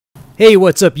Hey,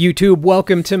 what's up YouTube?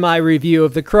 Welcome to my review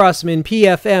of the Crosman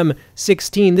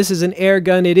PFM16. This is an air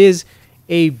gun. It is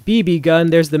a BB gun.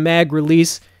 There's the mag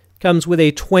release. Comes with a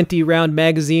 20 round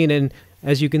magazine, and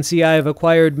as you can see, I have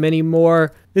acquired many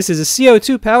more. This is a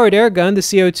CO2 powered air gun. The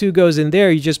CO2 goes in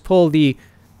there. You just pull the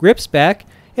grips back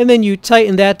and then you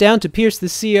tighten that down to pierce the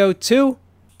CO2.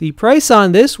 The price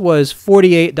on this was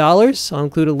 $48. I'll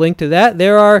include a link to that.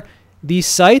 There are these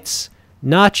sights,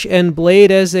 notch and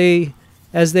blade as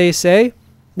they say.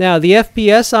 Now the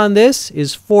FPS on this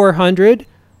is 400,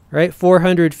 right?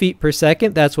 400 feet per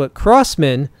second. That's what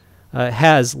Crosman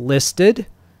has listed.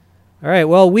 All right,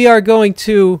 well, we are going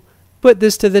to put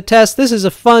this to the test. This is a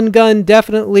fun gun,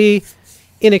 definitely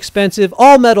inexpensive,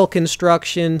 all metal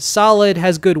construction, solid,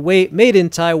 has good weight, made in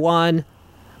Taiwan.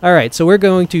 All right, so we're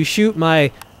going to shoot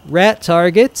my rat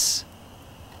targets.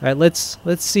 All right, let's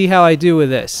see how I do with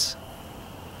this.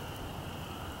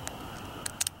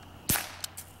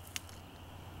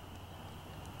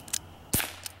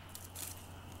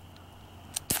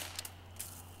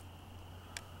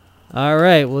 All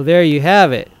right, well, there you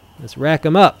have it. Let's rack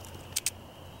them up.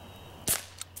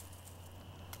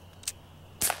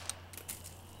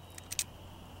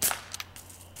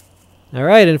 All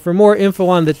right, and for more info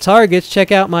on the targets,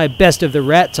 check out my Best of the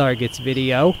Rat Targets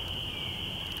video.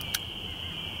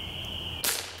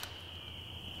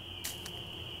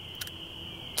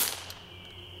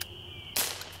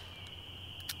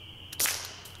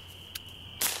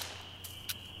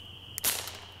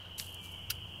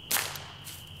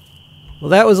 Well,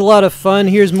 that was a lot of fun.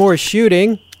 Here's more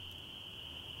shooting.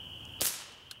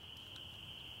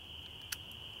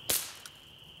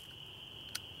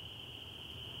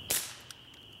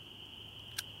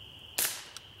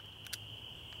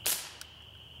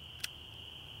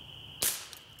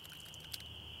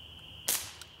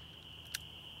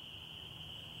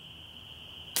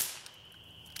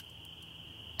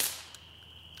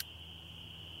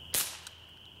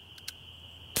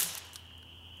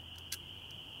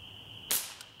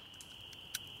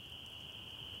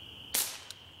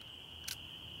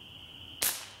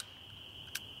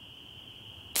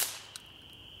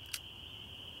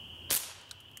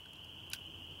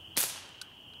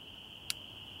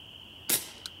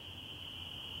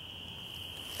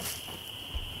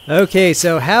 Okay,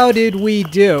 so how did we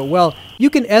do? Well, you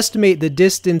can estimate the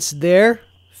distance there.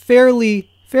 Fairly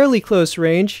close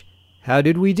range. How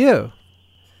did we do?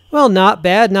 Well, not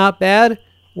bad, not bad.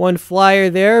 One flyer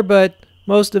there, but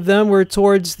most of them were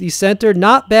towards the center.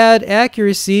 Not bad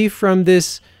accuracy from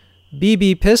this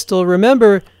BB pistol.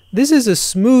 Remember, this is a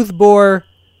smoothbore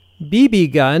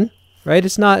BB gun, right?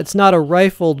 It's not a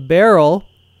rifled barrel.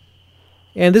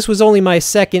 And this was only my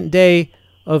second day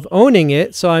of owning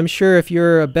it, so I'm sure if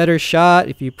you're a better shot,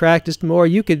 if you practiced more,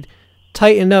 you could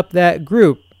tighten up that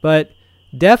group, but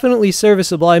definitely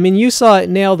serviceable. I mean, you saw it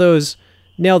nail those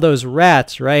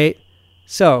rats, right?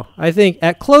 So I think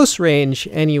at close range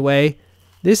anyway,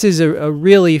 this is a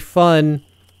really fun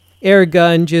air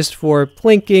gun just for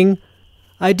plinking.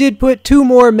 I did put 2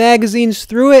 more magazines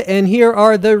through it, and here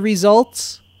are the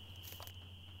results.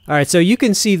 All right, so you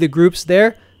can see the groups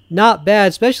there. Not bad,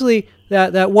 especially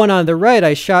that one on the right.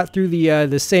 I shot through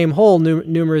the same hole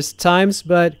numerous times,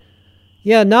 but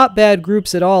yeah, not bad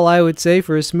groups at all, I would say,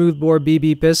 for a smoothbore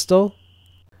BB pistol.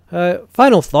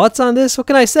 Final thoughts on this? What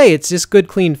can I say? It's just good,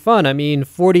 clean fun. I mean,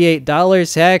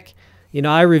 $48, heck. You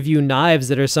know, I review knives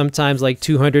that are sometimes like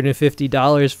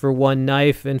 $250 for one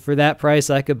knife, and for that price,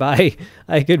 I could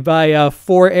buy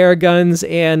 4 air guns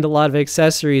and a lot of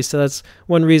accessories. So that's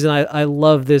one reason I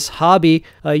love this hobby.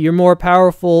 Your more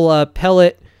powerful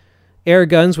pellet air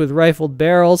guns with rifled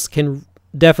barrels can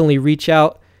definitely reach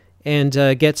out and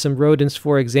get some rodents,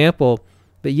 for example.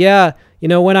 But yeah, you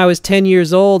know, when I was 10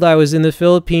 years old, I was in the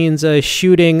Philippines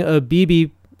shooting a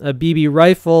BB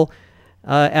rifle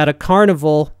at a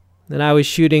carnival. And I was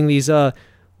shooting these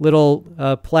little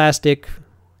plastic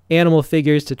animal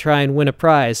figures to try and win a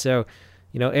prize. So,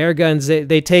 you know, air guns,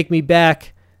 they take me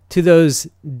back to those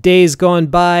days gone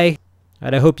by.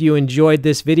 And I hope you enjoyed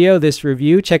this video, this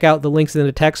review. Check out the links in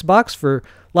the text box for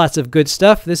lots of good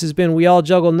stuff. This has been We All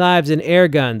Juggle Knives and Air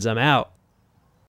Guns. I'm out.